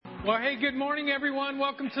Well, hey, good morning, everyone.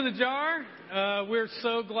 Welcome to the Jar. We're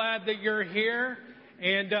so glad that you're here.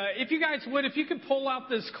 And if you guys would, if you could pull out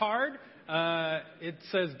this card, it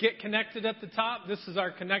says Get Connected at the top. This is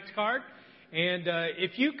our Connect card. And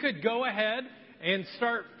if you could go ahead and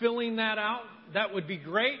start filling that out, that would be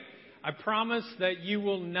great. I promise that you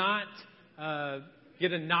will not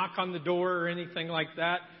get a knock on the door or anything like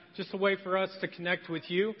that. Just a way for us to connect with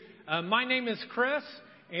you. My name is Chris.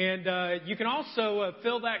 And you can also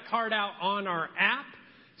fill that card out on our app.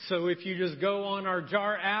 So if you just go on our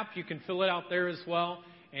Jar app, you can fill it out there as well.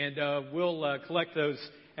 And we'll collect those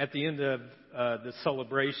at the end of the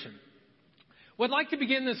celebration. Would like to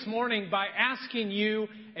begin this morning by asking you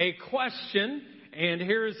a question. And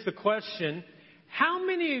here's the question. How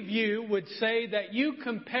many of you would say that you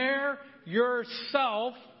compare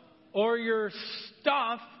yourself or your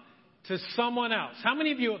stuff to someone else? How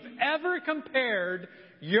many of you have ever compared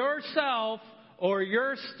yourself or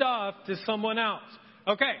your stuff to someone else?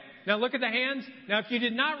 Okay, now look at the hands. Now, if you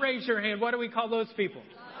did not raise your hand, what do we call those people?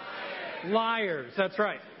 Liars. Liars, that's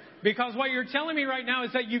right. Because what you're telling me right now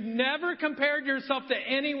is that you've never compared yourself to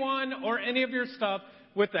anyone or any of your stuff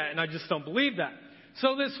with that. And I just don't believe that.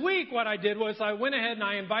 So this week, what I did was I went ahead and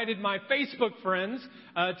I invited my Facebook friends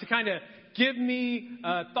to kind of give me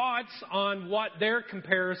thoughts on what their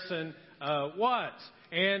comparison was.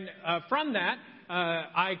 And from that,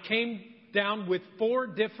 I came down with 4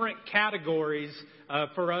 different categories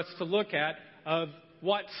for us to look at of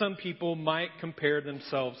what some people might compare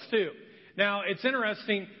themselves to. Now, it's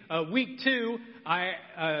interesting. Week 2,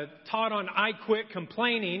 I taught on I Quit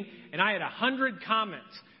Complaining, and I had 100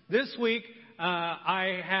 comments. This week,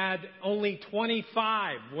 I had only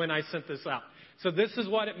 25 when I sent this out. So this is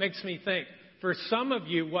what it makes me think. For some of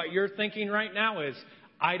you, what you're thinking right now is,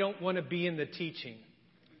 I don't want to be in the teaching.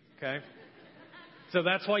 Okay? So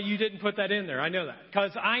that's why you didn't put that in there. I know that.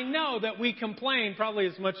 Because I know that we complain probably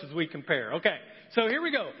as much as we compare. Okay, so here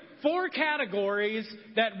we go. 4 categories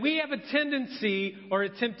that we have a tendency or a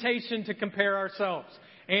temptation to compare ourselves.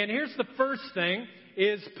 And here's the first thing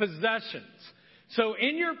is possessions. So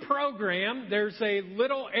in your program, there's a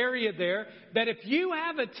little area there that if you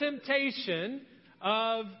have a temptation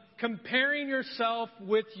of comparing yourself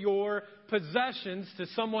with your possessions to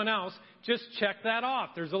someone else, just check that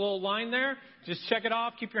off. There's a little line there. Just check it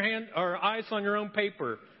off. Keep your hand or eyes on your own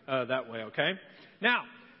paper that way, okay? Now,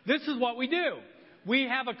 this is what we do. We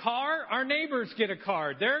have a car. Our neighbors get a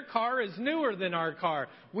car. Their car is newer than our car.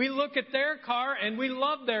 We look at their car and we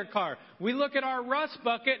love their car. We look at our rust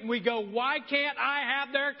bucket and we go, why can't I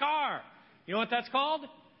have their car? You know what that's called?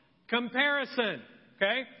 Comparison,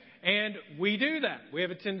 okay? And we do that. We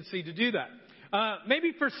have a tendency to do that.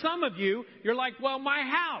 Maybe for some of you, you're like, well, my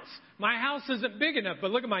house isn't big enough,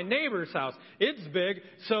 but look at my neighbor's house. It's big.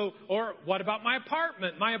 So, or what about my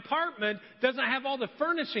apartment? My apartment doesn't have all the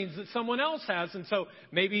furnishings that someone else has. And so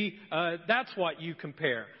maybe that's what you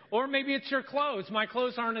compare. Or maybe it's your clothes. My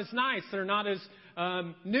clothes aren't as nice. They're not as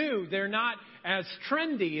new. They're not as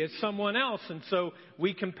trendy as someone else. And so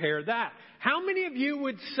we compare that. How many of you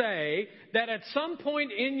would say that at some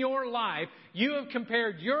point in your life, you have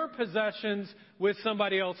compared your possessions with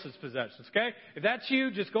somebody else's possessions, okay? If that's you,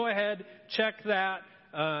 just go ahead, check that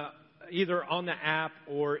either on the app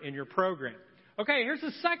or in your program. Okay, here's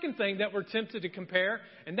the second thing that we're tempted to compare,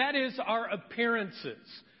 and that is our appearances.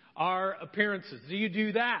 Our appearances. Do you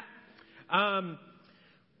do that?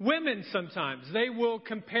 Women sometimes, they will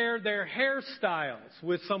compare their hairstyles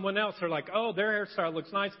with someone else. They're like, oh, their hairstyle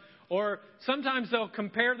looks nice. Or sometimes they'll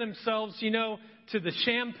compare themselves, to the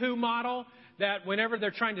shampoo model that whenever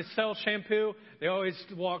they're trying to sell shampoo, they always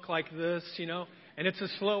walk like this, and it's a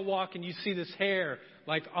slow walk and you see this hair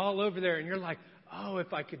like all over there and you're like, oh,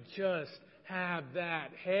 if I could just have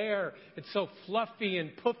that hair. It's so fluffy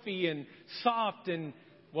and puffy and soft and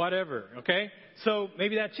whatever, okay? So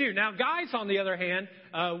maybe that's you. Now, guys, on the other hand,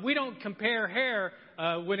 we don't compare hair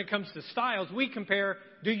when it comes to styles. We compare,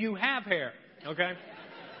 do you have hair, okay?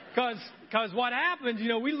 Because what happens,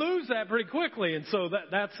 we lose that pretty quickly, and so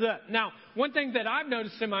that's that. Now, one thing that I've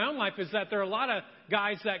noticed in my own life is that there are a lot of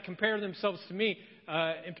guys that compare themselves to me,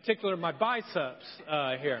 in particular my biceps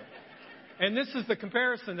here. And this is the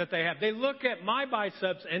comparison that they have. They look at my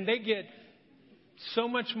biceps, and they get so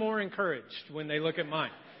much more encouraged when they look at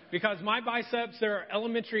mine. Because my biceps, there are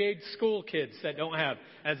elementary age school kids that don't have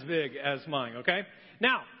as big as mine, okay?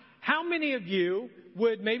 Now, how many of you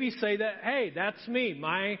would maybe say that, hey, that's me.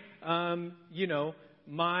 My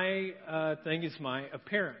thing is my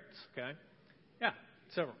appearance, okay? Yeah,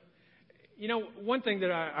 several. One thing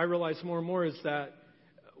that I realize more and more is that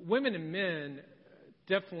women and men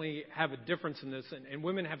definitely have a difference in this, and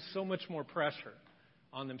women have so much more pressure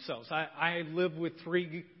on themselves. I live with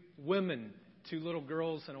 3 women, 2 little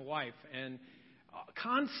girls and a wife, and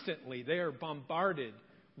constantly they are bombarded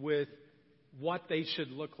with what they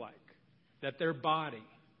should look like, that their body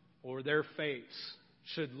or their face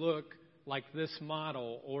should look like this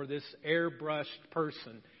model or this airbrushed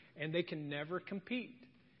person, and they can never compete.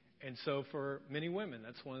 And so for many women,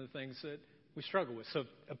 that's one of the things that we struggle with. So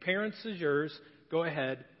appearance is yours. Go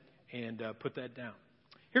ahead and put that down.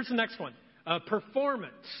 Here's the next one.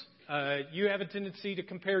 Performance. You have a tendency to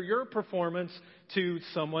compare your performance to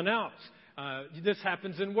someone else. This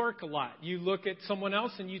happens in work a lot. You look at someone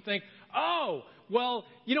else and you think, oh, well,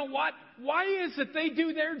 you know what? Why is it they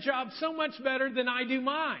do their job so much better than I do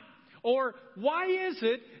mine? Or why is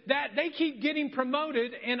it that they keep getting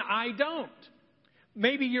promoted and I don't?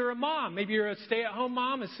 Maybe you're a mom. Maybe you're a stay-at-home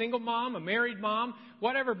mom, a single mom, a married mom,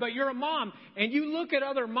 whatever. But you're a mom, and you look at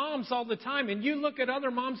other moms all the time, and you look at other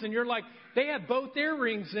moms, and you're like, they have both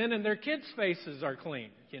earrings in, and their kids' faces are clean,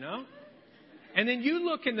 you know? And then you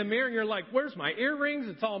look in the mirror, and you're like, where's my earrings?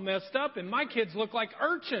 It's all messed up, and my kids look like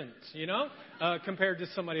urchins, you know, compared to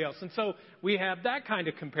somebody else. And so we have that kind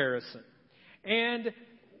of comparison. And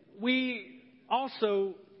we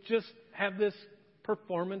also just have this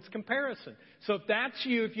performance comparison. So if that's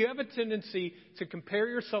you, if you have a tendency to compare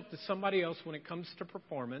yourself to somebody else when it comes to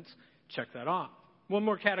performance, check that off. One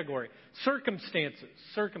more category. Circumstances.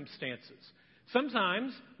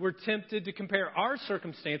 Sometimes we're tempted to compare our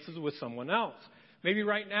circumstances with someone else. Maybe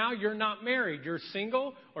right now you're not married, you're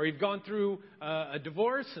single, or you've gone through a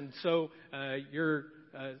divorce, and so you're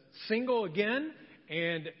single again.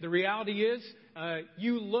 And the reality is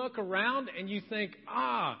you look around and you think,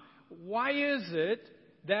 why is it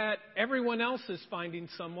that everyone else is finding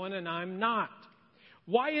someone and I'm not?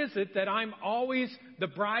 Why is it that I'm always the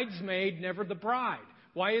bridesmaid, never the bride?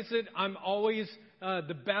 Why is it I'm always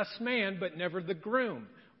the best man, but never the groom?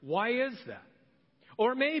 Why is that?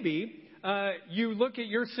 Or maybe you look at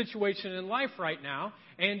your situation in life right now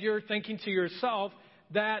and you're thinking to yourself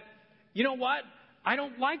that, you know what? I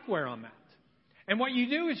don't like where I'm at. And what you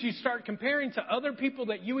do is you start comparing to other people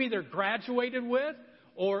that you either graduated with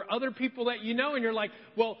or other people that you know, and you're like,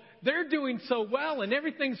 well, they're doing so well and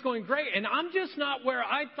everything's going great, and I'm just not where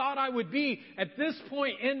I thought I would be at this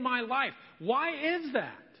point in my life. Why is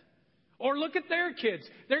that? Or look at their kids.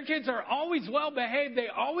 Their kids are always well behaved. They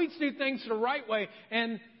always do things the right way,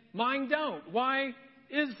 and mine don't. Why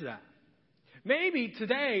is that? Maybe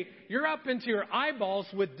today you're up into your eyeballs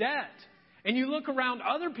with debt, and you look around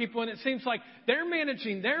other people, and it seems like they're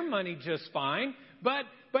managing their money just fine, but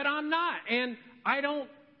I'm not, and I don't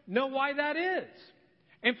know why that is.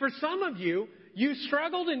 And for some of you, you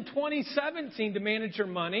struggled in 2017 to manage your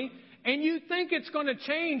money, and you think it's going to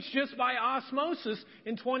change just by osmosis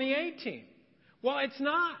in 2018. Well, it's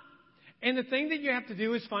not. And the thing that you have to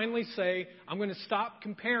do is finally say, I'm going to stop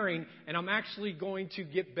comparing, and I'm actually going to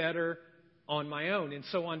get better on my own. And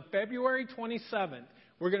so on February 27th,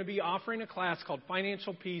 we're going to be offering a class called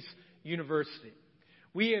Financial Peace University.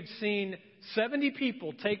 We have seen 70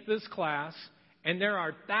 people take this class, and there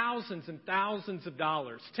are thousands and thousands of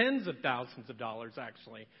dollars, tens of thousands of dollars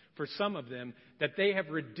actually, for some of them, that they have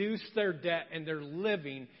reduced their debt and they're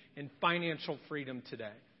living in financial freedom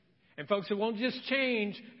today. And folks, it won't just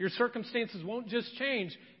change. Your circumstances won't just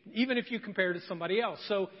change, even if you compare to somebody else.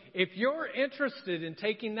 So if you're interested in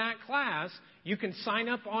taking that class, you can sign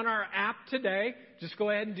up on our app today. Just go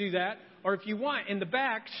ahead and do that. Or if you want, in the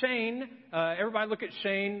back, Shane, everybody look at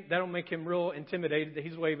Shane. That'll make him real intimidated that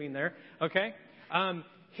he's waving there. Okay?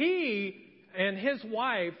 He and his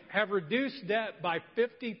wife have reduced debt by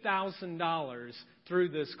 $50,000 through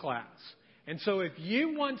this class. And so if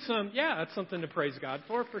you want that's something to praise God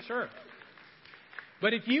for sure.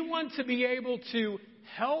 But if you want to be able to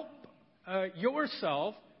help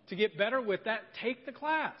yourself to get better with that, take the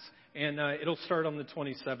class. And it'll start on the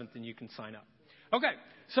 27th and you can sign up. Okay,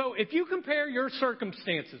 so if you compare your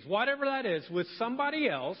circumstances, whatever that is, with somebody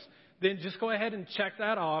else, then just go ahead and check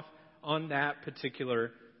that off on that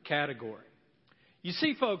particular category. You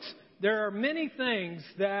see, folks, there are many things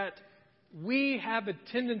that we have a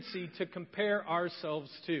tendency to compare ourselves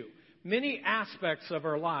to. Many aspects of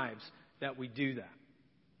our lives that we do that.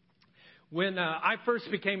 When I first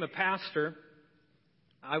became a pastor,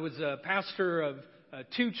 I was a pastor of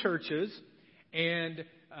 2 churches, and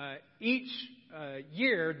each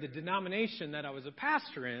year, the denomination that I was a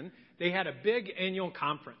pastor in, they had a big annual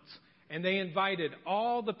conference. And they invited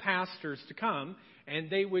all the pastors to come, and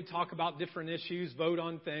they would talk about different issues, vote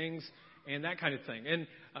on things, and that kind of thing.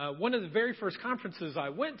 And one of the very first conferences I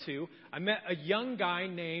went to, I met a young guy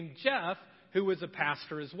named Jeff who was a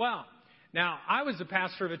pastor as well. Now, I was a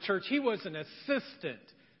pastor of a church. He was an assistant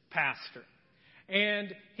pastor.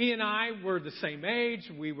 And he and I were the same age.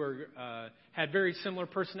 We had very similar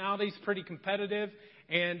personalities, pretty competitive.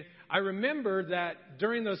 And I remember that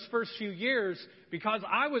during those first few years, because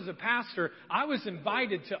I was a pastor, I was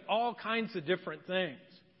invited to all kinds of different things.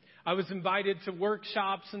 I was invited to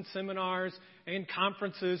workshops and seminars and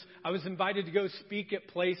conferences. I was invited to go speak at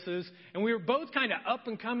places. And we were both kind of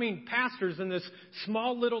up-and-coming pastors in this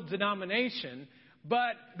small little denomination.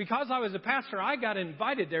 But because I was a pastor, I got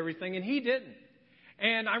invited to everything, and he didn't.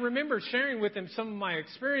 And I remember sharing with him some of my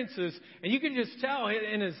experiences, and you can just tell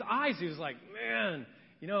in his eyes, he was like, man,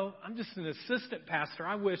 I'm just an assistant pastor.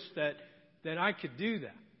 I wish that I could do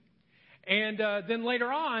that. And then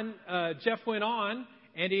later on, Jeff went on,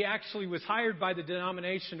 and he actually was hired by the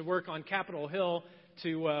denomination to work on Capitol Hill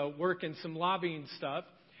to work in some lobbying stuff.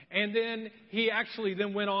 And then he actually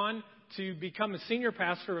then went on to become a senior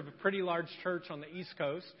pastor of a pretty large church on the East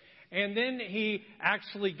Coast. And then he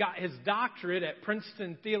actually got his doctorate at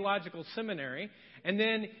Princeton Theological Seminary. And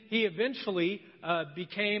then he eventually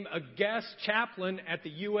became a guest chaplain at the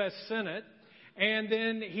U.S. Senate. And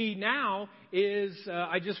then he now is,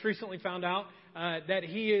 I just recently found out that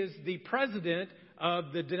he is the president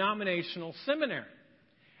of the denominational seminary.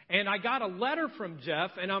 And I got a letter from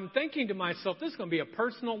Jeff, and I'm thinking to myself, this is going to be a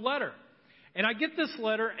personal letter. And I get this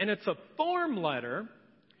letter, and it's a form letter.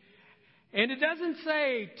 And it doesn't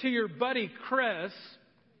say to your buddy Chris.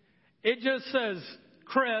 It just says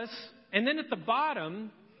Chris. And then at the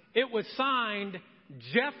bottom, it was signed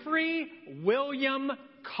Jeffrey William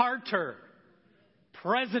Carter,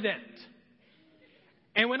 President.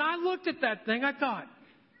 And when I looked at that thing, I thought,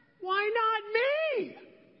 why not me?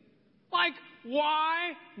 Like,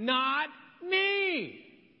 why not me?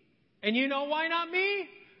 And you know why not me?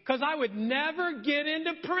 Because I would never get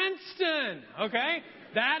into Princeton, okay?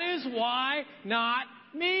 That is why not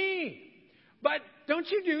me. But don't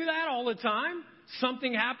you do that all the time?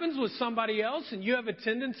 Something happens with somebody else and you have a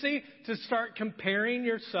tendency to start comparing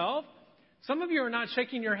yourself. Some of you are not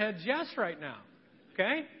shaking your heads yes right now,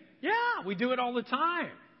 okay? Yeah, we do it all the time.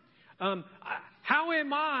 How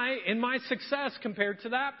am I in my success compared to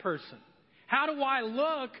that person? How do I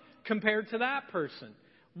look compared to that person?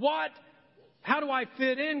 How do I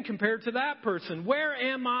fit in compared to that person? Where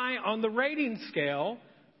am I on the rating scale?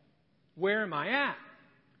 Where am I at?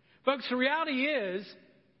 Folks, the reality is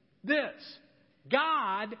this.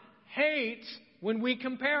 God hates when we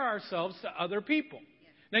compare ourselves to other people.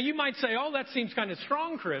 Now, you might say, oh, that seems kind of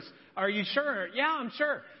strong, Chris. Are you sure? Yeah, I'm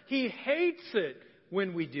sure. He hates it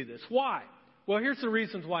when we do this. Why? Well, here's the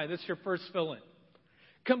reasons why. This is your first fill-in.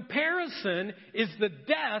 Comparison is the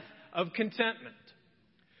death of contentment.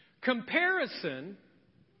 Comparison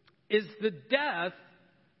is the death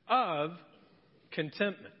of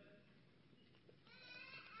contentment.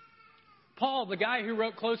 Paul, the guy who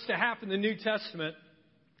wrote close to half in the New Testament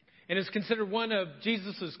and is considered one of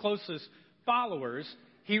Jesus' closest followers,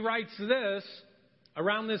 he writes this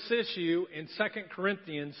around this issue in 2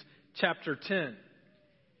 Corinthians chapter 10.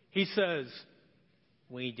 He says,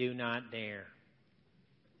 we do not dare.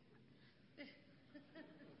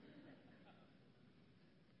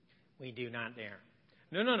 We do not dare.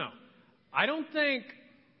 No. I don't think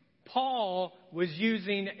Paul was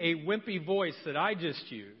using a wimpy voice that I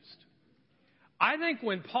just used. I think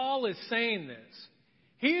when Paul is saying this,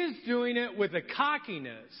 he is doing it with a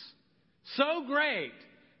cockiness so great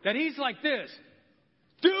that he's like this.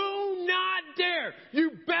 Do not dare. You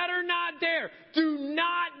better not dare. Do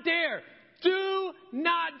not dare. Do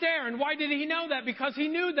not dare. And why did he know that? Because he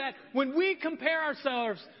knew that when we compare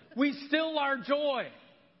ourselves, we still our joy.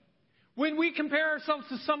 When we compare ourselves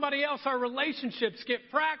to somebody else, our relationships get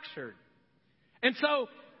fractured. And so,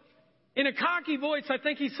 in a cocky voice, I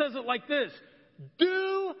think he says it like this.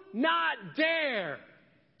 Do not dare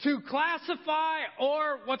to classify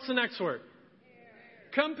or, what's the next word?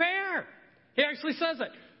 Compare. He actually says it.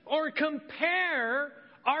 Or compare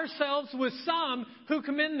ourselves with some who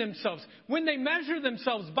commend themselves. When they measure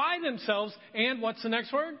themselves by themselves, and what's the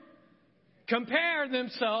next word? Compare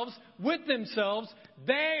themselves with themselves,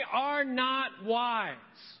 they are not wise.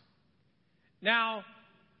 Now,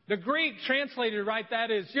 the Greek translated right that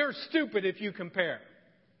is, you're stupid if you compare.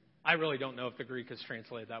 I really don't know if the Greek is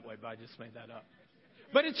translated that way, but I just made that up.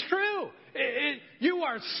 But it's true. You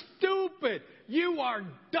are stupid. You are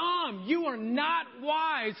dumb. You are not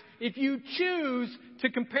wise if you choose to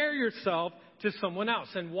compare yourself to someone else.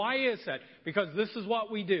 And why is that? Because this is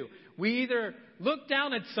what we do. We either look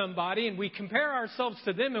down at somebody and we compare ourselves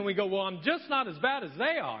to them and we go, well, I'm just not as bad as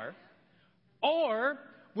they are. Or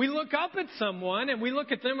we look up at someone and we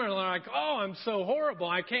look at them and we're like, oh, I'm so horrible.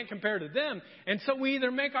 I can't compare to them. And so we either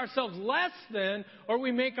make ourselves less than or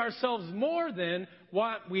we make ourselves more than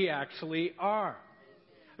what we actually are.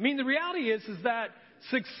 I mean, the reality is that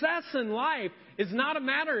success in life is not a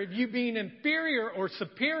matter of you being inferior or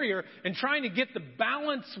superior and trying to get the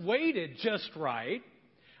balance weighted just right.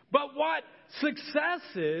 But what success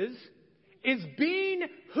is being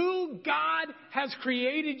who God has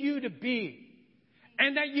created you to be.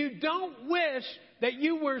 And that you don't wish that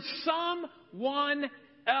you were someone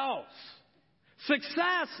else.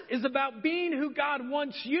 Success is about being who God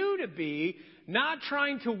wants you to be, not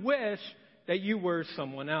trying to wish that you were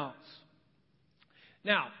someone else.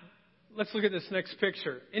 Now, let's look at this next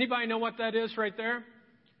picture. Anybody know what that is right there?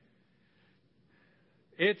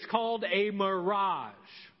 It's called a mirage.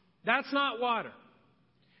 That's not water.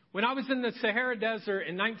 When I was in the Sahara Desert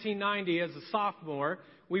in 1990 as a sophomore,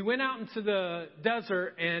 we went out into the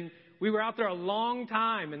desert and we were out there a long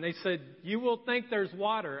time. And they said, you will think there's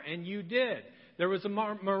water. And you did. There was a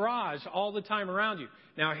mirage all the time around you.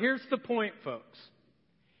 Now, here's the point, folks.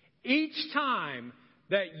 Each time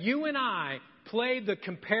that you and I play the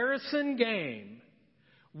comparison game,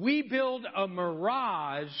 we build a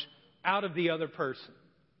mirage out of the other person.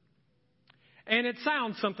 And it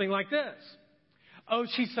sounds something like this. Oh,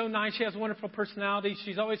 she's so nice. She has a wonderful personality.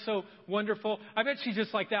 She's always so wonderful. I bet she's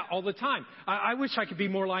just like that all the time. I wish I could be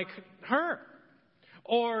more like her.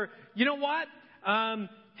 Or, you know what?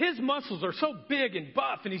 His muscles are so big and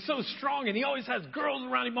buff and he's so strong and he always has girls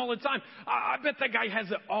around him all the time. I bet that guy has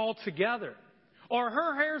it all together. Or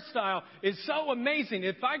her hairstyle is so amazing.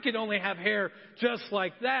 If I could only have hair just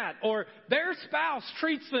like that. Or their spouse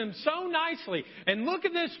treats them so nicely. And look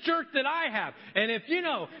at this jerk that I have. And if,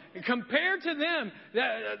 compared to them,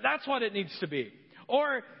 that's what it needs to be.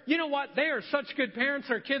 Or, you know what? They are such good parents.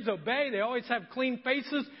 Their kids obey. They always have clean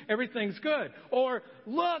faces. Everything's good. Or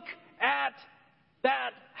look at that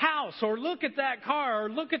house. Or look at that car. Or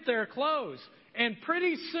look at their clothes. And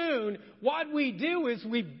pretty soon, what we do is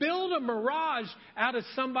we build a mirage out of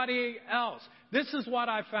somebody else. This is what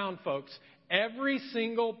I found, folks. Every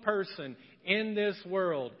single person in this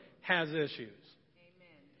world has issues.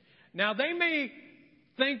 Amen. Now, they may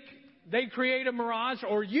think they create a mirage,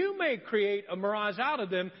 or you may create a mirage out of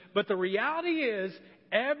them, but the reality is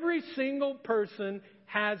every single person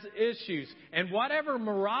has issues. And whatever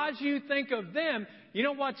mirage you think of them, you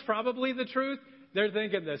know what's probably the truth? They're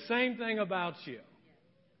thinking the same thing about you.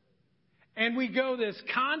 And we go this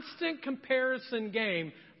constant comparison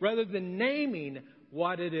game rather than naming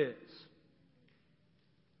what it is.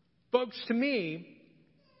 Folks, to me,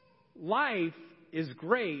 life is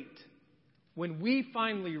great when we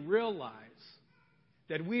finally realize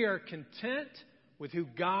that we are content with who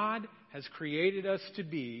God has created us to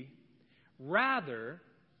be rather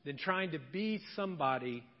than trying to be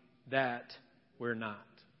somebody that we're not.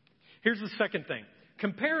 Here's the second thing.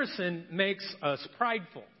 Comparison makes us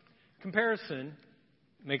prideful. Comparison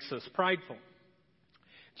makes us prideful.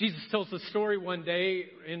 Jesus tells a story one day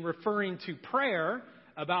in referring to prayer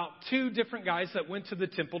about two different guys that went to the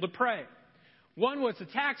temple to pray. One was a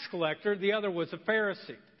tax collector. The other was a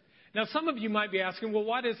Pharisee. Now, some of you might be asking, well,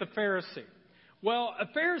 what is a Pharisee? Well, a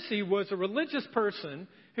Pharisee was a religious person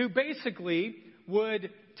who basically would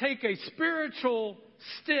take a spiritual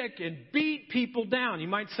stick and beat people down. You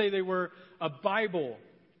might say they were a Bible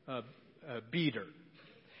beater.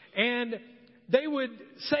 And they would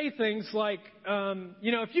say things like,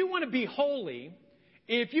 if you want to be holy,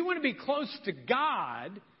 if you want to be close to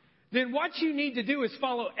God, then what you need to do is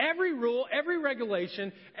follow every rule, every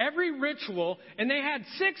regulation, every ritual, and they had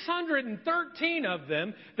 613 of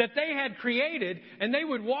them that they had created, and they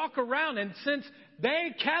would walk around, and since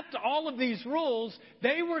they kept all of these rules,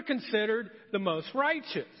 they were considered the most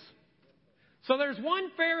righteous. So there's one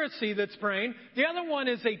Pharisee that's praying. The other one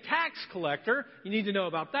is a tax collector. You need to know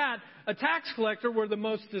about that. A tax collector were the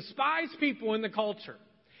most despised people in the culture.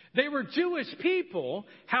 They were Jewish people.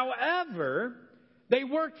 However, they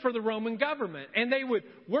worked for the Roman government. And they would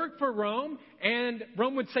work for Rome. And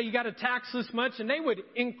Rome would say, you got to tax this much. And they would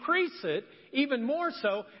increase it even more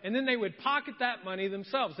so. And then they would pocket that money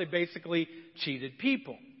themselves. They basically cheated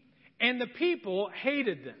people. And the people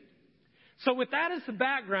hated them. So with that as the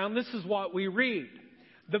background, this is what we read.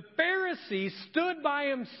 The Pharisee stood by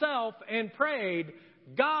himself and prayed,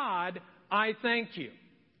 God, I thank you.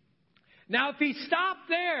 Now, if he stopped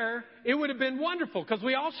there, it would have been wonderful, because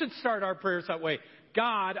we all should start our prayers that way.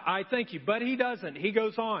 God, I thank you. But he doesn't. He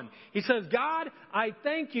goes on. He says, God, I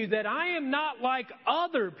thank you that I am not like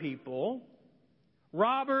other people,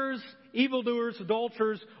 robbers, evildoers,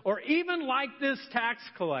 adulterers, or even like this tax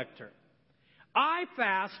collector. I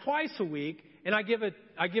fast twice a week, and I give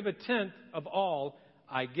a tenth of all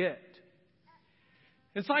I get.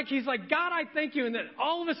 It's like he's like, God, I thank you. And then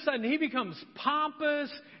all of a sudden he becomes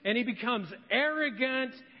pompous and he becomes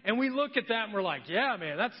arrogant. And we look at that and we're like, yeah,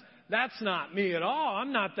 man, that's not me at all.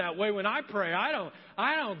 I'm not that way when I pray. I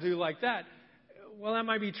don't do like that. Well, that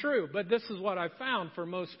might be true, but this is what I found for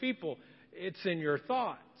most people. It's in your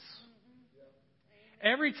thoughts.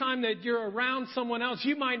 Every time that you're around someone else,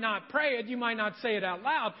 you might not pray it, you might not say it out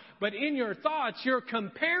loud, but in your thoughts, you're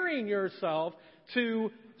comparing yourself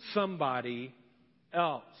to somebody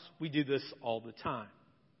else. We do this all the time.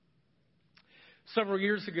 Several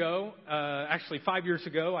years ago, actually 5 years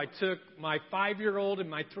ago, I took my 5-year-old and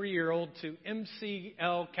my 3-year-old to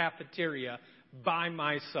MCL cafeteria by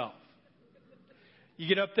myself. You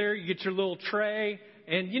get up there, you get your little tray,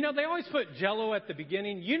 and they always put Jell-O at the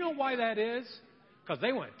beginning. You know why that is? Because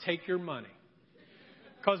they want to take your money.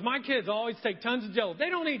 Because my kids always take tons of Jell-O. They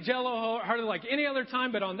don't eat Jell-O hardly like any other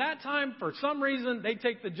time, but on that time, for some reason, they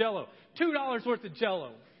take the Jell-O. $2 worth of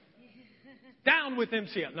Jell-O. Down with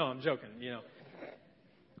MCL. No, I'm joking,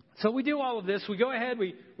 So we do all of this. We go ahead,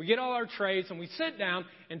 we get all our trays, and we sit down.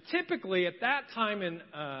 And typically at that time in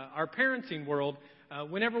our parenting world,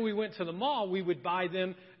 whenever we went to the mall, we would buy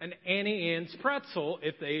them an Annie Ann's pretzel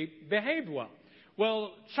if they behaved well.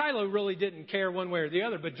 Well, Shiloh really didn't care one way or the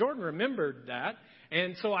other, but Jordan remembered that.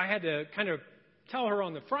 And so I had to kind of tell her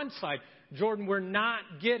on the front side, Jordan, we're not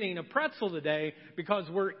getting a pretzel today because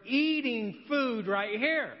we're eating food right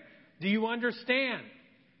here. Do you understand?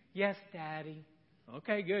 Yes, Daddy.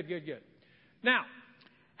 Okay, good. Now,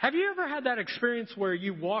 have you ever had that experience where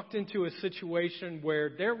you walked into a situation where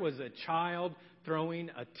there was a child throwing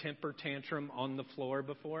a temper tantrum on the floor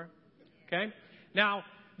before? Okay? Now,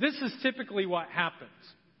 this is typically what happens.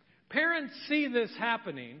 Parents see this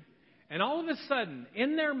happening, and all of a sudden,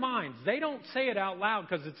 in their minds, they don't say it out loud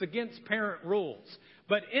because it's against parent rules.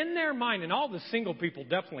 But in their mind, and all the single people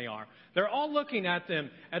definitely are, they're all looking at them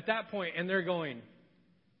at that point, and they're going,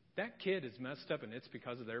 that kid is messed up, and it's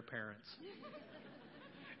because of their parents.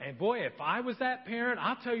 And boy, if I was that parent,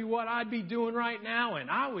 I'll tell you what I'd be doing right now, and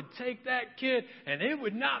I would take that kid, and it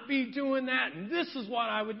would not be doing that, and this is what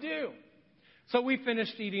I would do. So we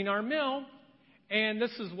finished eating our meal, and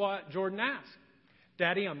this is what Jordan asked.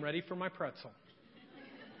 Daddy, I'm ready for my pretzel.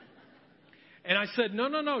 And I said,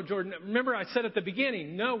 no, Jordan. Remember I said at the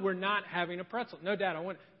beginning, no, we're not having a pretzel. No, Dad,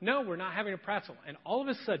 no, we're not having a pretzel. And all of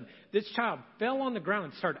a sudden, this child fell on the ground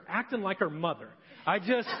and started acting like her mother. I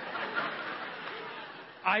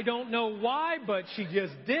don't know why, but she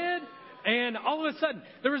just did. And all of a sudden,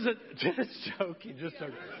 there was just joking.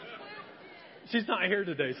 She's not here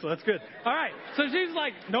today, so that's good. All right. So she's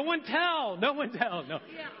like, no one tell. No.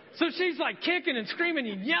 Yeah. So she's like kicking and screaming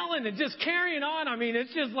and yelling and just carrying on. I mean,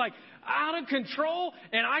 it's just like out of control,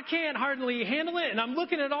 and I can't hardly handle it. And I'm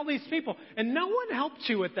looking at all these people, and no one helped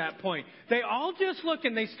you at that point. They all just look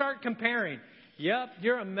and they start comparing. Yep,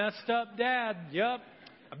 you're a messed up dad. Yep.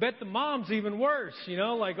 I bet the mom's even worse, and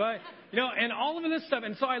all of this stuff.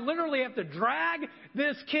 And so I literally have to drag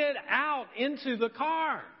this kid out into the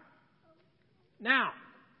car. Now,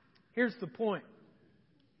 here's the point.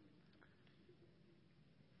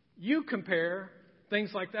 You compare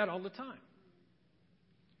things like that all the time.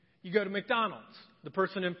 You go to McDonald's. The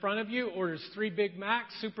person in front of you orders 3 Big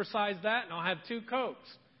Macs, supersize that, and I'll have 2 Cokes.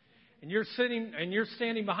 And you're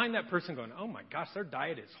standing behind that person going, oh my gosh, their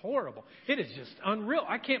diet is horrible. It is just unreal.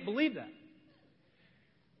 I can't believe that.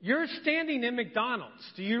 You're standing in McDonald's.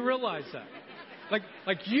 Do you realize that?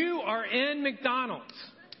 Like you are in McDonald's.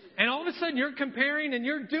 And all of a sudden you're comparing and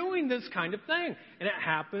you're doing this kind of thing. And it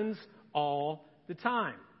happens all the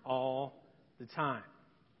time. All the time.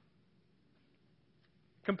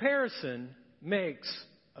 Comparison makes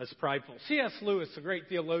us prideful. C.S. Lewis, a great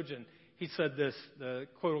theologian, he said this. The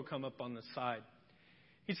quote will come up on the side.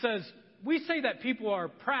 He says, we say that people are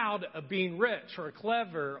proud of being rich or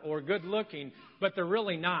clever or good looking, but they're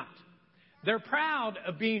really not. They're proud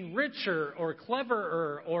of being richer or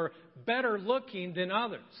cleverer or better looking than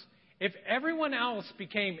others. If everyone else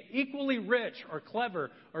became equally rich or clever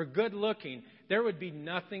or good looking, there would be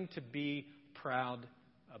nothing to be proud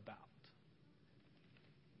about.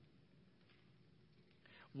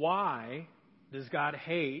 Why does God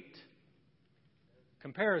hate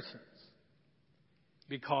comparisons?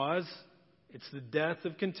 Because it's the death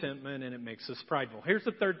of contentment and it makes us prideful. Here's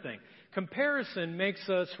the third thing. Comparison makes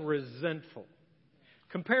us resentful.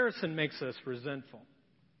 Comparison makes us resentful.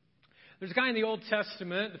 There's a guy in the Old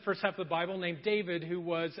Testament, the first half of the Bible, named David, who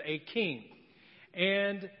was a king.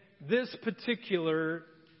 And this particular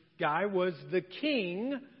guy was the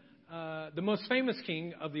king, the most famous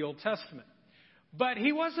king of the Old Testament. But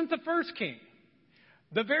he wasn't the first king.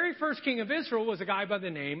 The very first king of Israel was a guy by the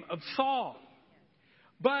name of Saul.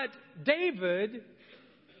 But David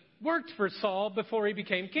worked for Saul before he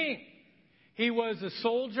became king. He was a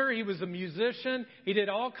soldier. He was a musician. He did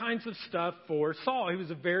all kinds of stuff for Saul. He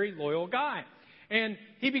was a very loyal guy. And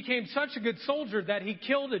he became such a good soldier that he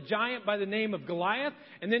killed a giant by the name of Goliath.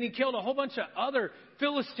 And then he killed a whole bunch of other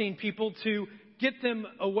Philistine people to get them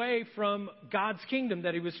away from God's kingdom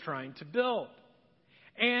that he was trying to build.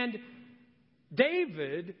 And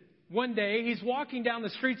David, one day, he's walking down the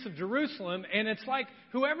streets of Jerusalem, and it's like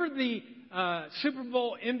whoever the Super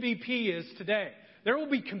Bowl MVP is today. There will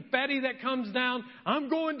be confetti that comes down. I'm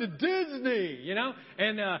going to Disney,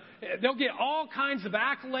 and they'll get all kinds of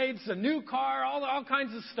accolades, a new car, all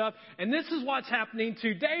kinds of stuff. And this is what's happening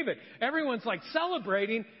to David. Everyone's like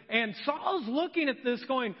celebrating, and Saul's looking at this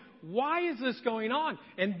going, why is this going on?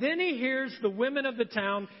 And then he hears the women of the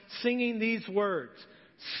town singing these words.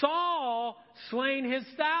 Saul slain his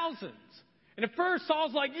thousands. And at first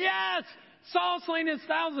Saul's like, yes, Saul slain his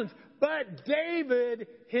thousands. But David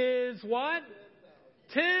his what?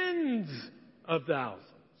 Tens of thousands.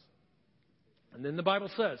 And then the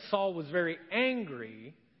Bible says Saul was very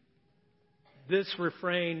angry. This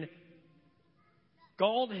refrain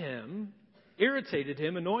galled him, irritated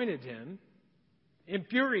him, anointed him,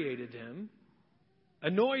 infuriated him,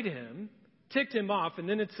 annoyed him, ticked him off. And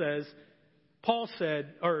then it says, Saul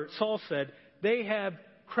said, they have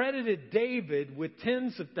credited David with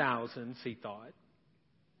tens of thousands, he thought,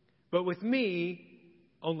 but with me,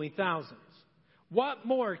 only thousands. What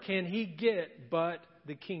more can he get but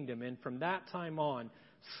the kingdom? And from that time on,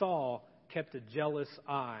 Saul kept a jealous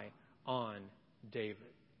eye on David.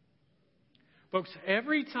 Folks,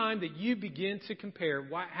 every time that you begin to compare,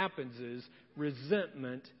 what happens is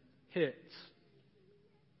resentment hits.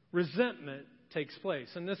 Resentment takes place.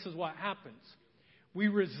 And this is what happens. We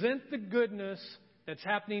resent the goodness that's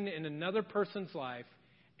happening in another person's life,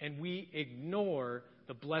 and we ignore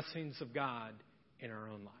the blessings of God in our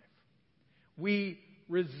own life. We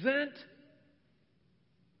resent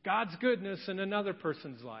God's goodness in another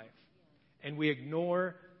person's life, and we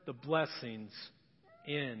ignore the blessings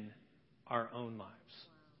in our own lives.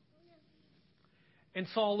 And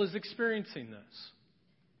Saul is experiencing this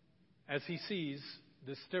as he sees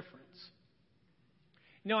this difference.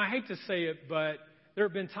 I hate to say it, but there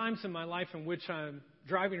have been times in my life in which I'm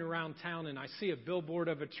driving around town and I see a billboard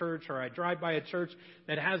of a church, or I drive by a church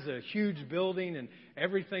that has a huge building and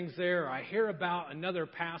everything's there. Or I hear about another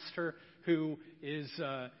pastor who is,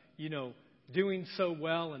 doing so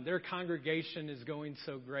well and their congregation is going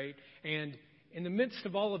so great. And in the midst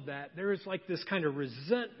of all of that, there is like this kind of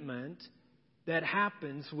resentment that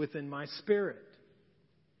happens within my spirit.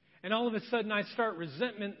 And all of a sudden I start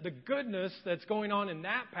resentment the goodness that's going on in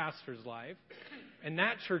that pastor's life and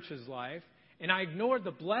that church's life. And I ignore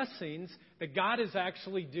the blessings that God is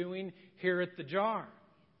actually doing here at the Jar.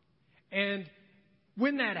 And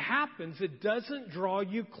when that happens, it doesn't draw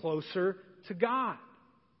you closer to God.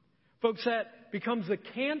 Folks, that becomes a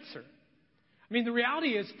cancer. The reality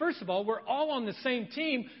is, first of all, we're all on the same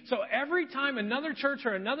team. So every time another church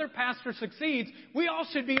or another pastor succeeds, we all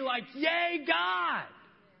should be like, yay, God!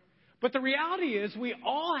 But the reality is we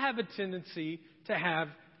all have a tendency to have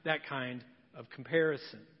that kind of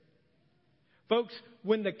comparison. Folks,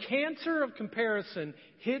 when the cancer of comparison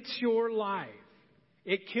hits your life,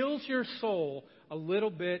 it kills your soul a little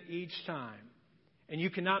bit each time. And you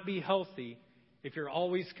cannot be healthy if you're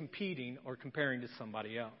always competing or comparing to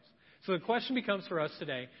somebody else. So the question becomes for us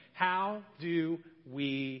today, how do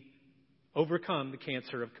we overcome the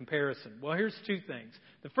cancer of comparison? Well, here's two things.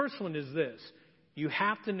 The first one is this. You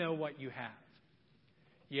have to know what you have.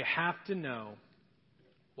 You have to know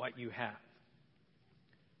what you have.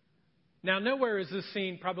 Now, nowhere is this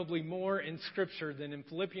seen probably more in Scripture than in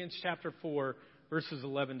Philippians chapter 4, verses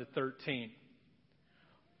 11 to 13.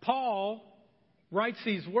 Paul writes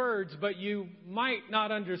these words, but you might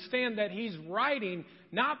not understand that he's writing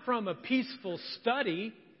not from a peaceful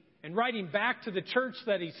study and writing back to the church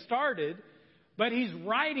that he started, but he's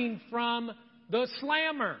writing from the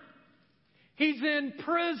slammer. He's in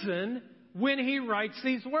prison when he writes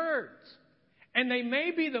these words. And they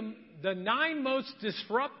may be the 9 most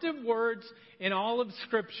disruptive words in all of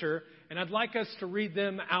Scripture, and I'd like us to read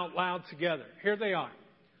them out loud together. Here they are.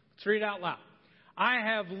 Let's read out loud. I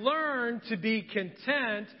have learned to be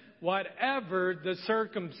content whatever the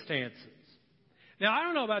circumstances. Now, I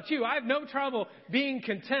don't know about you. I have no trouble being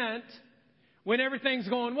content when everything's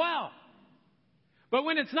going well. But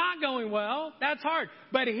when it's not going well, that's hard.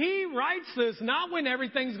 But he writes this not when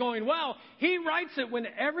everything's going well. He writes it when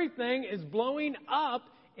everything is blowing up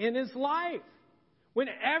in his life. when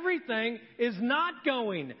everything is not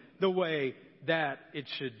going the way that it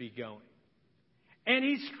should be going. And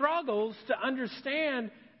he struggles to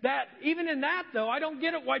understand that even in that, though, I don't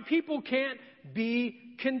get it why people can't be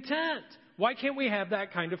content. Why can't we have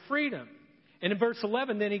that kind of freedom? And in verse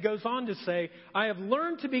 11, then he goes on to say, I have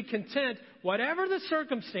learned to be content, whatever the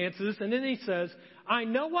circumstances. And then he says, I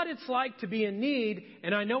know what it's like to be in need,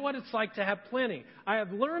 and I know what it's like to have plenty. I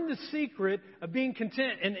have learned the secret of being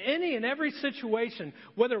content in any and every situation,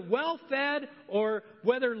 whether well-fed or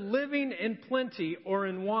whether living in plenty or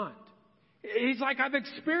in want. He's like, I've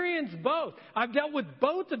experienced both. I've dealt with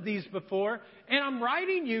both of these before, and I'm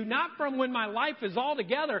writing you not from when my life is all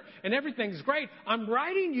together and everything's great. I'm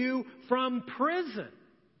writing you from prison.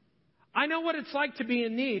 I know what it's like to be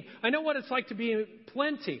in need. I know what it's like to be in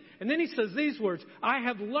plenty. And then he says these words, I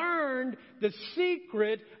have learned the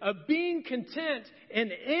secret of being content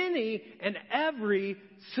in any and every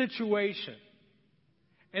situation.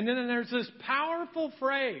 And then there's this powerful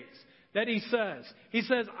phrase that he says. He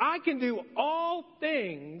says, I can do all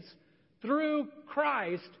things through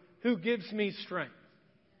Christ who gives me strength.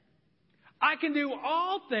 I can do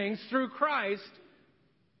all things through Christ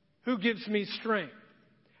who gives me strength.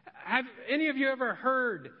 Have any of you ever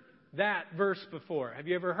heard that verse before? Have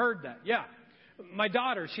you ever heard that? Yeah. My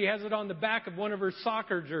daughter, she has it on the back of one of her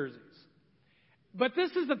soccer jerseys. But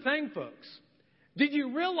this is the thing, folks. Did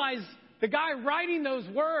you realize the guy writing those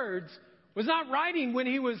words was not writing when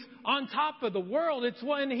he was on top of the world. It's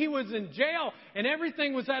when he was in jail and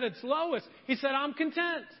everything was at its lowest. He said, I'm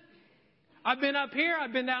content. I've been up here.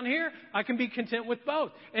 I've been down here. I can be content with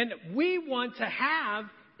both. And we want to have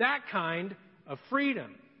that kind of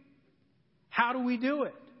freedom. How do we do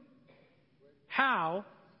it? How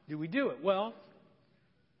do we do it? Well,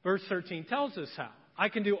 verse 13 tells us how. I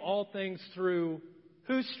can do all things through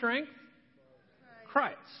whose strength?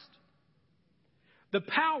 Christ. The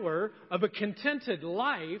power of a contented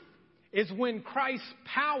life is when Christ's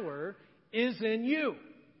power is in you.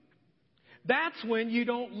 That's when you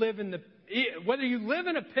don't live in whether you live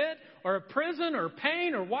in a pit or a prison or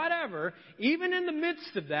pain or whatever, even in the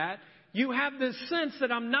midst of that, you have this sense that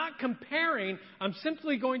I'm not comparing. I'm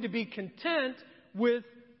simply going to be content with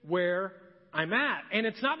where I'm at. And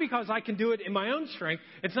it's not because I can do it in my own strength.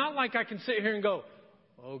 It's not like I can sit here and go,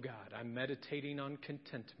 oh God, I'm meditating on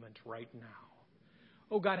contentment right now.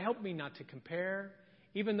 Oh, God, help me not to compare,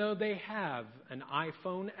 even though they have an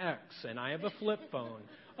iPhone X and I have a flip phone.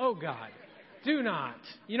 Oh, God, do not.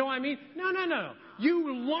 You know what I mean? No.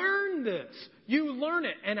 You learn this. You learn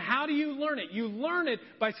it. And how do you learn it? You learn it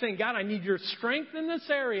by saying, God, I need your strength in this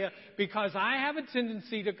area because I have a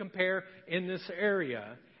tendency to compare in this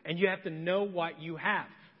area. And you have to know what you have.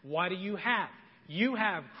 What do you have? You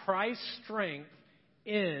have Christ's strength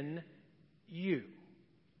in you.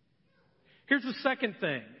 Here's the second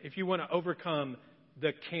thing, if you want to overcome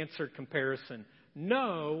the cancer comparison.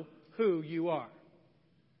 Know who you are.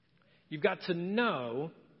 You've got to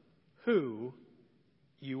know who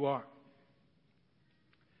you are.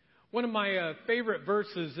 One of my favorite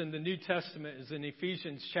verses in the New Testament is in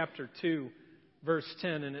Ephesians chapter 2, verse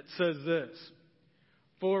 10, and it says this.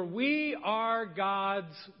 For we are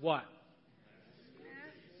God's what?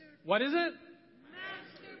 What is it?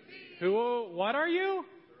 Masterpiece. What are you?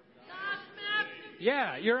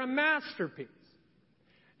 Yeah, you're a masterpiece.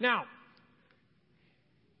 Now,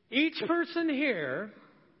 each person here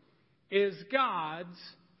is God's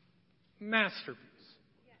masterpiece.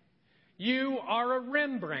 You are a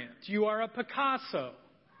Rembrandt. You are a Picasso.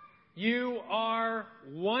 You are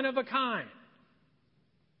one of a kind.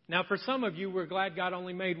 Now, for some of you, we're glad God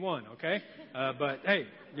only made one, okay? But, hey,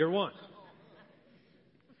 you're one.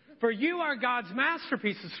 For you are God's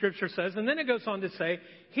masterpiece, the Scripture says. And then it goes on to say,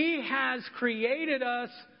 He has created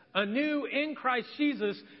us anew in Christ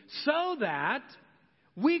Jesus so that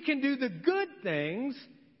we can do the good things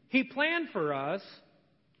He planned for us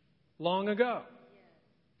long ago.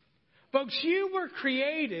 Folks, you were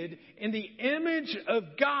created in the image of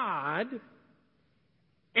God,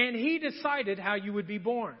 and He decided how you would be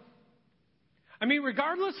born. I mean,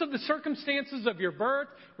 regardless of the circumstances of your birth,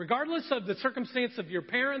 regardless of the circumstance of your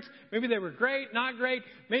parents, maybe they were great, not great,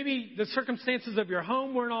 maybe the circumstances of your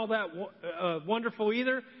home weren't all that wonderful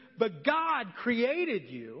either, but God created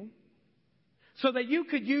you so that you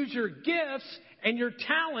could use your gifts and your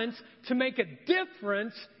talents to make a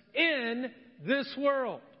difference in this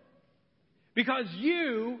world. Because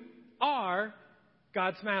you are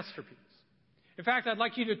God's masterpiece. In fact, I'd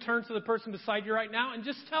like you to turn to the person beside you right now and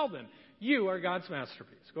just tell them, you are God's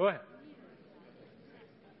masterpiece. Go ahead.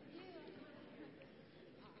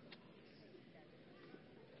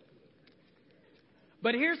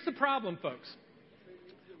 But here's the problem, folks.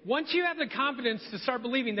 once you have the confidence to start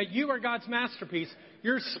believing that you are God's masterpiece,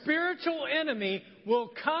 your spiritual enemy will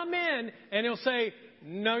come in and he'll say,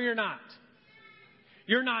 no, you're not.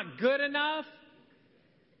 You're not good enough.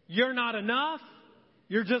 You're not enough.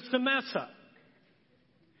 You're just a mess up.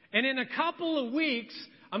 And in a couple of weeks,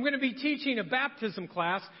 I'm going to be teaching a baptism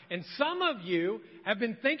class, and some of you have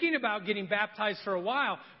been thinking about getting baptized for a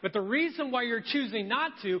while, but the reason why you're choosing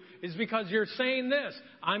not to is because you're saying this,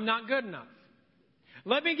 I'm not good enough.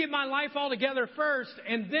 Let me get my life all together first,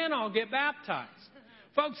 and then I'll get baptized.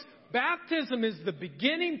 Folks, baptism is the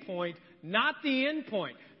beginning point, not the end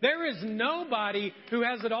point. There is nobody who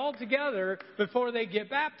has it all together before they get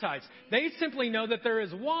baptized. They simply know that there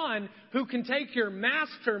is one who can take your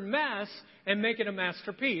master mess and make it a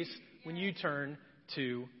masterpiece when you turn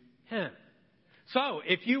to him. So,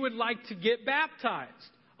 if you would like to get baptized,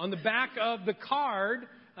 on the back of the card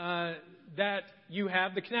that you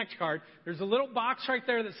have, the Connect card, there's a little box right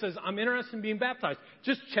there that says, I'm interested in being baptized.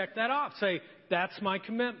 Just check that off. Say, that's my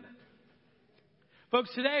commitment. Folks,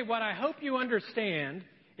 today, what I hope you understand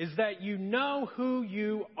is that you know who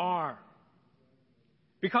you are.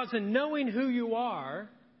 Because in knowing who you are,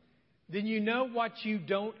 then you know what you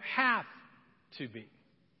don't have to be.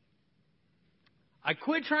 I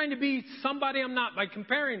quit trying to be somebody I'm not by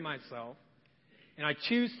comparing myself, and I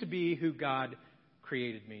choose to be who God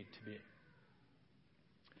created me to be.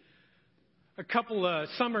 A couple of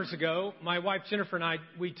summers ago, my wife Jennifer and I,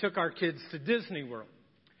 we took our kids to Disney World.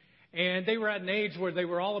 And they were at an age where they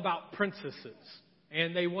were all about princesses.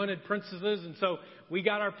 And they wanted princesses, and so we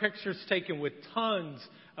got our pictures taken with tons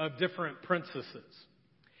of different princesses.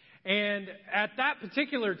 And at that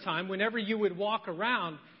particular time, whenever you would walk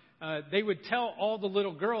around, they would tell all the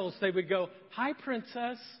little girls, they would go, hi,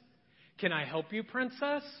 princess. Can I help you,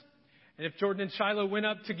 princess? And if Jordan and Shiloh went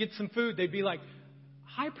up to get some food, they'd be like,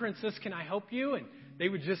 hi, princess, can I help you? And they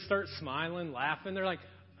would just start smiling, laughing. They're like,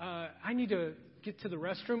 I need to get to the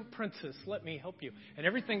restroom. Princess, let me help you. And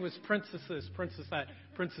everything was princess this, princess that,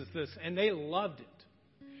 princess this. And they loved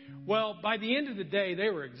it. Well, by the end of the day, they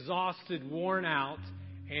were exhausted, worn out.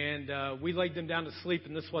 And we laid them down to sleep,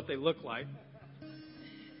 and this is what they looked like.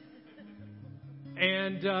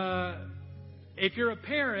 And if you're a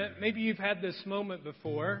parent, maybe you've had this moment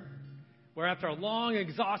before where after a long,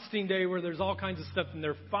 exhausting day where there's all kinds of stuff and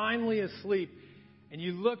they're finally asleep, and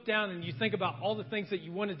you look down and you think about all the things that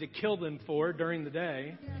you wanted to kill them for during the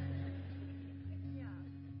day.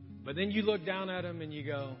 But then you look down at them and you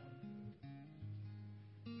go,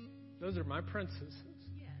 those are my princesses.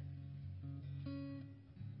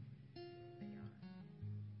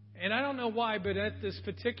 And I don't know why, but at this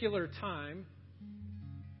particular time,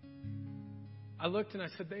 I looked and I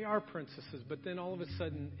said, they are princesses. But then all of a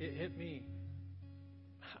sudden, it hit me.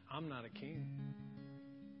 I'm not a king.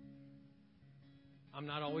 I'm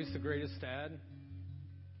not always the greatest dad.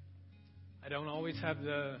 I don't always have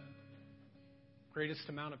the greatest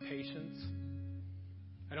amount of patience.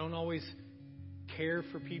 I don't always care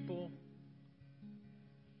for people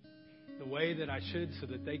the way that I should so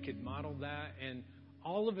that they could model that. And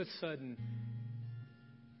all of a sudden,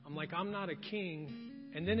 I'm like, I'm not a king.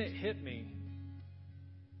 And then it hit me.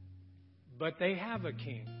 But they have a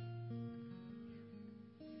king.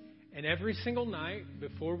 And every single night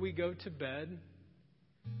before we go to bed,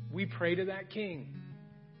 we pray to that king.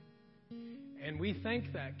 And we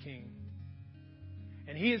thank that king.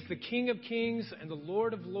 And he is the King of Kings and the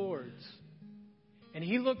Lord of Lords. And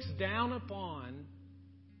he looks down upon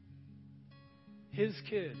his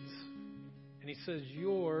kids. And he says,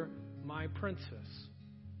 you're my princess.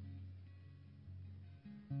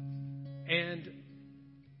 And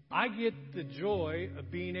I get the joy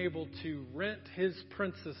of being able to rent his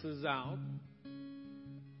princesses out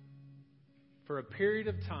for a period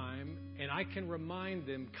of time, and I can remind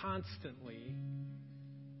them constantly,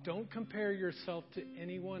 don't compare yourself to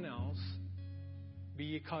anyone else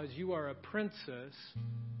because you are a princess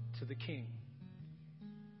to the king.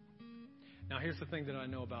 Now, here's the thing that I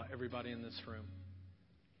know about everybody in this room.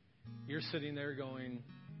 You're sitting there going,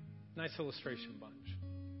 nice illustration bunch.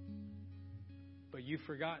 But you've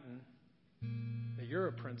forgotten that you're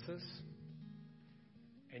a princess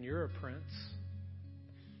and you're a prince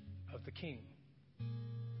of the king.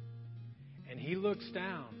 And he looks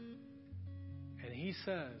down and he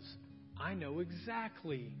says, I know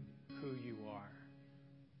exactly who you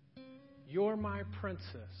are. You're my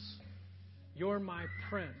princess. You're my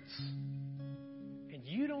prince. And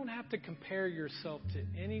you don't have to compare yourself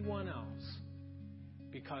to anyone else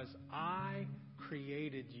because I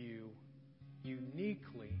created you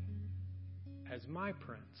uniquely as my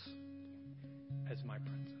prince, as my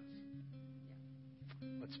princess.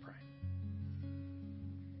 Let's pray.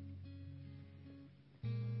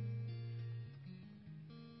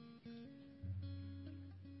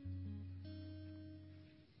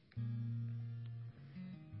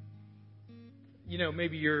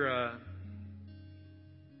 maybe you're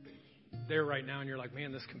there right now and you're like,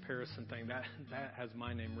 man, this comparison thing, that has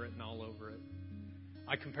my name written all over it.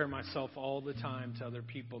 I compare myself all the time to other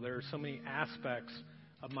people. There are so many aspects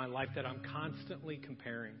of my life that I'm constantly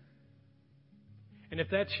comparing. And if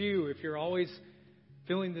that's you, if you're always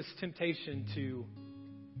feeling this temptation to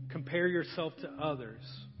compare yourself to others,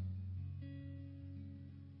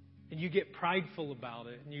 and you get prideful about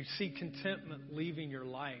it, and you see contentment leaving your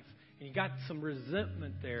life, and you got some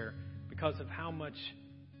resentment there because of how much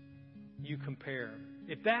you compare.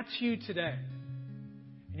 If that's you today,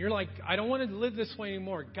 and you're like, I don't want to live this way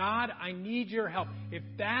anymore. God, I need your help. If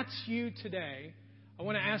that's you today, I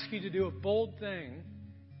want to ask you to do a bold thing.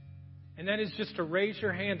 And that is just to raise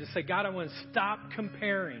your hand to say, God, I want to stop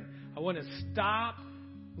comparing. I want to stop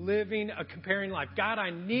living a comparing life. God,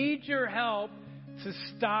 I need your help to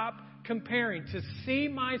stop comparing, to see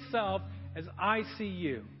myself as I see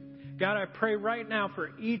you. God, I pray right now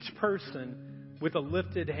for each person with a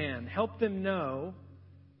lifted hand. Help them know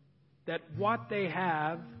that what they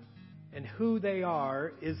have and who they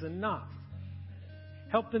are is enough.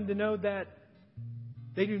 Help them to know that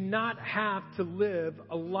they do not have to live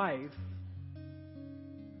a life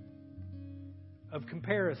of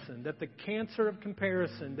comparison, that the cancer of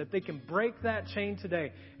comparison, that they can break that chain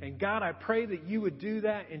today. And God, I pray that you would do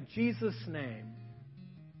that in Jesus' name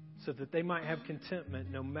so that they might have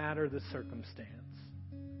contentment no matter the circumstance.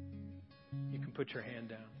 You can put your hand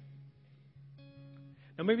down.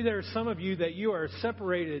 Now, maybe there are some of you that you are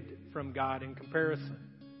separated from God in comparison.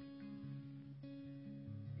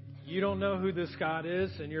 You don't know who this God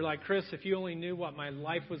is, and you're like, Chris, if you only knew what my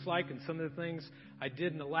life was like and some of the things I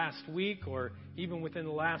did in the last week or even within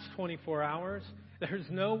the last 24 hours, there's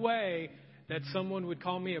no way that someone would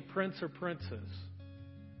call me a prince or princess.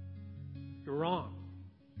 You're wrong.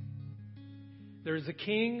 There's a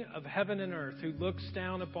King of heaven and earth who looks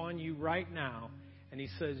down upon you right now, and he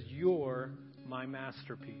says, you're my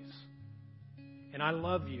masterpiece. And I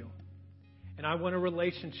love you, and I want a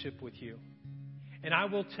relationship with you. And I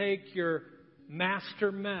will take your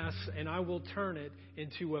master mess and I will turn it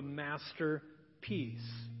into a masterpiece,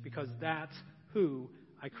 because that's who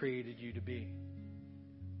I created you to be.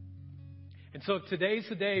 And so if today's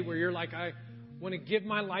the day where you're like, I want to give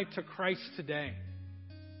my life to Christ today,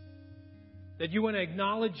 that you want to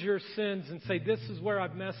acknowledge your sins and say, this is where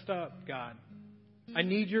I've messed up, God. I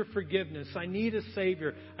need your forgiveness. I need a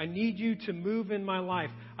Savior. I need you to move in my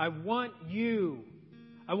life. I want you.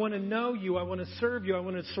 I want to know you. I want to serve you. I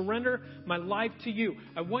want to surrender my life to you.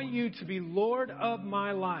 I want you to be Lord of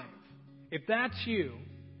my life. If that's you,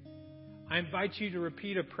 I invite you to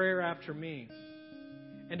repeat a prayer after me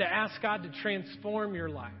and to ask God to transform your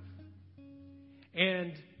life.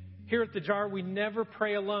 And here at the Jar, we never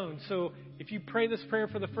pray alone. So if you pray this prayer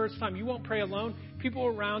for the first time, you won't pray alone. People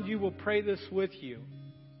around you will pray this with you.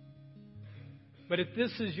 But if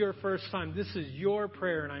this is your first time, this is your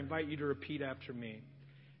prayer, and I invite you to repeat after me.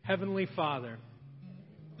 Heavenly Father,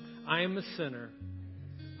 I am a sinner.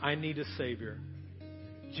 I need a Savior.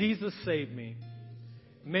 Jesus, save me.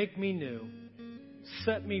 Make me new.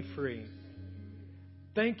 Set me free.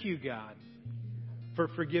 Thank you, God, for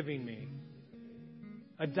forgiving me,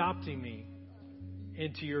 adopting me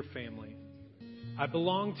into your family. I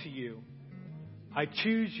belong to you. I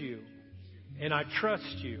choose you, and I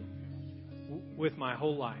trust you with my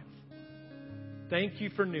whole life. Thank you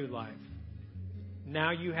for new life.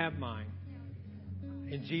 Now you have mine.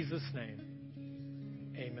 In Jesus' name,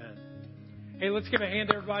 amen. Hey, let's give a hand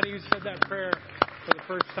to everybody who said that prayer for the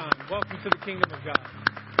first time. Welcome to the kingdom of God.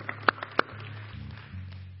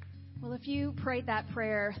 Well, if you prayed that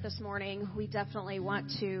prayer this morning, we definitely want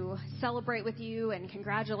to celebrate with you and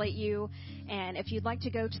congratulate you. And if you'd like to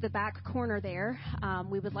go to the back corner there,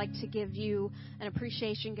 we would like to give you an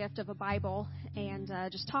appreciation gift of a Bible and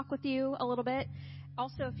just talk with you a little bit.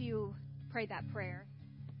 Also, if you prayed that prayer,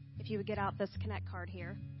 if you would get out this Connect card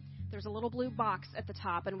here, there's a little blue box at the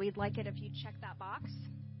top, and we'd like it if you check that box.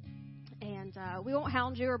 And we won't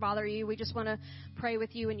hound you or bother you. We just want to pray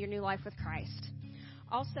with you in your new life with Christ.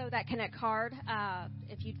 Also, that Connect card,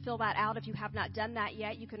 if you'd fill that out, if you have not done that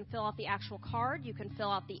yet, you can fill out the actual card. You can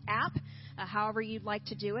fill out the app, however you'd like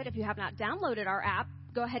to do it. If you have not downloaded our app,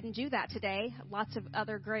 go ahead and do that today. Lots of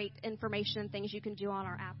other great information and things you can do on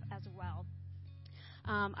our app as well.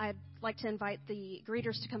 I'd like to invite the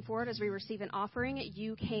greeters to come forward as we receive an offering.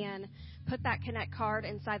 You can put that Connect card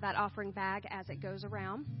inside that offering bag as it goes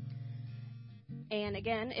around. And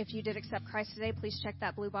again, if you did accept Christ today, please check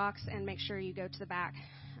that blue box and make sure you go to the back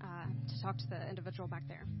to talk to the individual back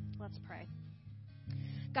there. Let's pray.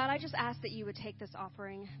 God, I just ask that you would take this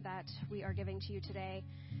offering that we are giving to you today,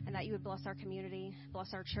 and that you would bless our community,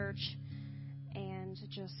 bless our church, and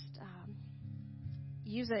just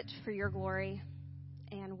use it for your glory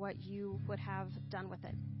and what you would have done with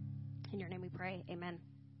it. In your name we pray. Amen.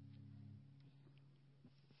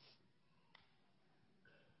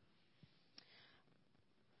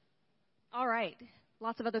 All right.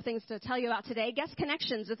 Lots of other things to tell you about today. Guest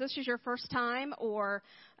Connections. If this is your first time, or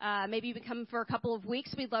maybe you've been coming for a couple of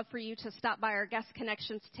weeks, we'd love for you to stop by our Guest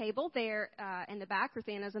Connections table there in the back.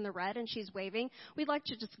 Ruthanna's in the red and she's waving. We'd like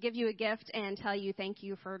to just give you a gift and tell you thank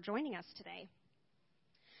you for joining us today.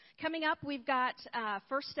 Coming up, we've got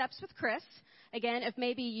First Steps with Chris. Again, if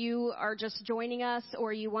maybe you are just joining us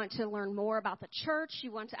or you want to learn more about the church, you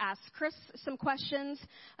want to ask Chris some questions,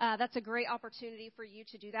 that's a great opportunity for you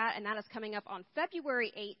to do that, and that is coming up on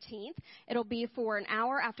February 18th. It'll be for an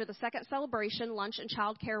hour after the second celebration. Lunch and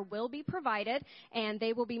childcare will be provided, and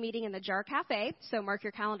they will be meeting in the Jar Cafe, so mark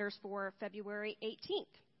your calendars for February 18th.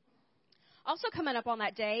 Also coming up on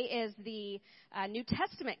that day is the New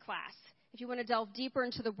Testament class. If you want to delve deeper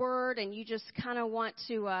into the Word and you just kind of want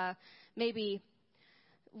to maybe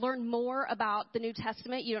learn more about the New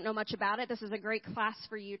Testament, you don't know much about it, this is a great class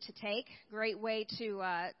for you to take. Great way to,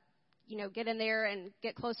 get in there and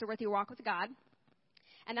get closer with your walk with God.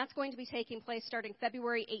 And that's going to be taking place starting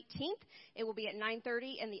February 18th. It will be at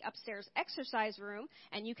 9:30 in the upstairs exercise room,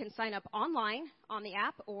 and you can sign up online on the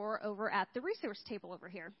app or over at the resource table over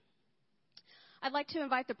here. I'd like to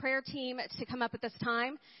invite the prayer team to come up at this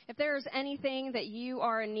time. If there is anything that you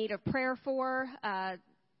are in need of prayer for,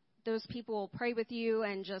 those people will pray with you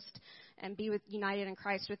and be united in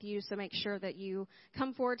Christ with you. So make sure that you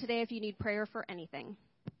come forward today if you need prayer for anything.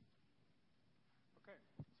 Okay.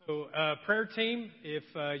 So prayer team,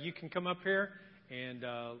 if you can come up here and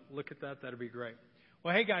look at that, that'd be great.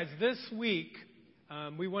 Well, hey guys, this week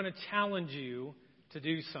we want to challenge you to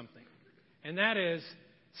do something, and that is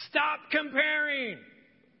stop comparing.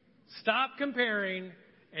 Stop comparing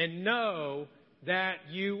and know that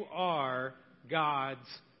you are God's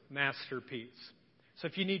masterpiece. So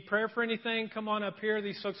if you need prayer for anything, come on up here.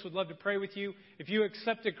 These folks would love to pray with you. If you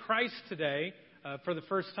accepted Christ today for the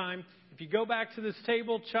first time, if you go back to this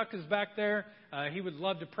table, Chuck is back there. He would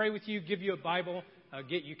love to pray with you, give you a Bible,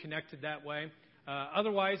 get you connected that way.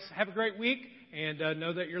 Otherwise, have a great week and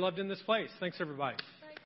know that you're loved in this place. Thanks, everybody.